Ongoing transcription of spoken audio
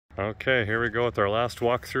Okay, here we go with our last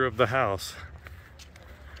walkthrough of the house.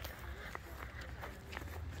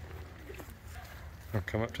 We'll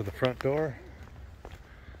come up to the front door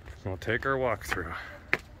and we'll take our walkthrough.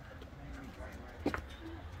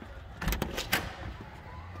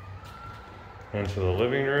 Into the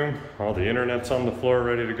living room. All the internet's on the floor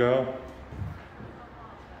ready to go.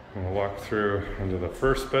 And we'll walk through into the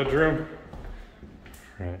first bedroom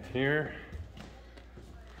right here.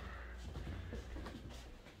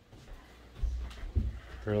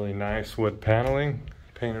 Really nice wood paneling,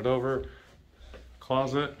 painted over.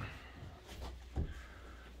 Closet.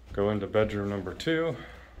 Go into bedroom number 2.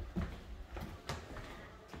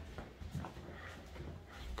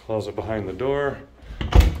 Closet behind the door.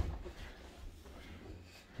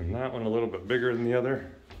 And that one a little bit bigger than the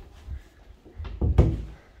other.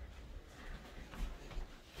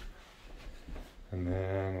 And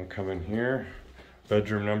then we'll come in here.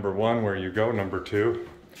 Bedroom number 1, where you go, number 2.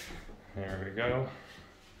 There we go.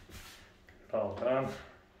 All done.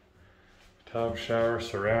 Tub, shower,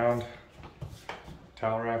 surround.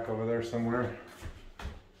 Towel rack over there somewhere.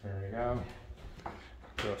 There we go.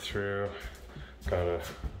 Go through. Got a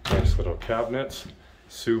nice little cabinets.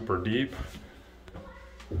 Super deep.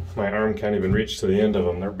 My arm can't even reach to the end of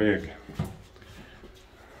them. They're big.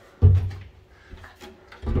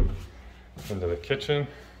 Into the kitchen.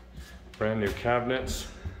 Brand new cabinets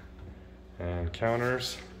and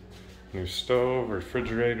counters. New stove,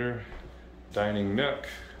 refrigerator. Dining nook,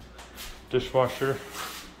 dishwasher,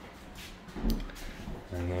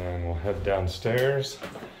 and then we'll head downstairs.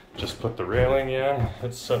 Just put the railing in,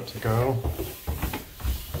 it's set to go.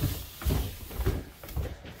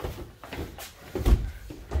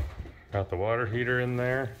 Got the water heater in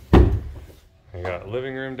there. We got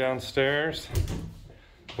living room downstairs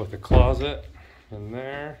with a closet in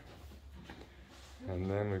there.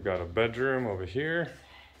 And then we've got a bedroom over here.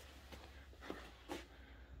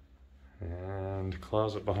 And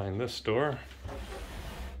closet behind this door.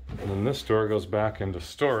 And then this door goes back into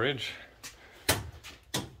storage.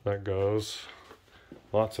 That goes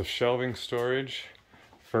lots of shelving storage,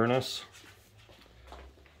 furnace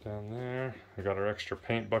down there. We got our extra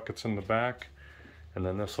paint buckets in the back. And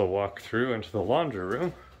then this will walk through into the laundry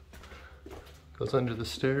room. Goes under the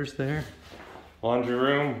stairs there. Laundry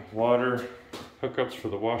room, water, hookups for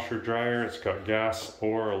the washer dryer. It's got gas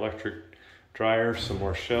or electric dryer, some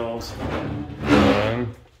more shelves,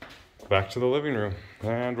 and back to the living room.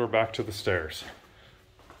 And we're back to the stairs.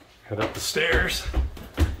 Head up the stairs.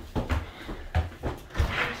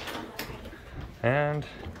 And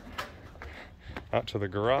out to the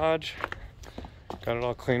garage. Got it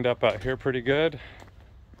all cleaned up out here pretty good.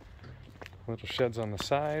 Little sheds on the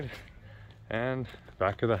side. And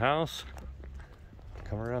back of the house.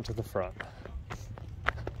 Come around to the front.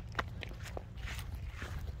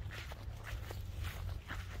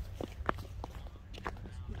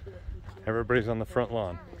 Everybody's on the front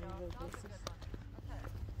lawn.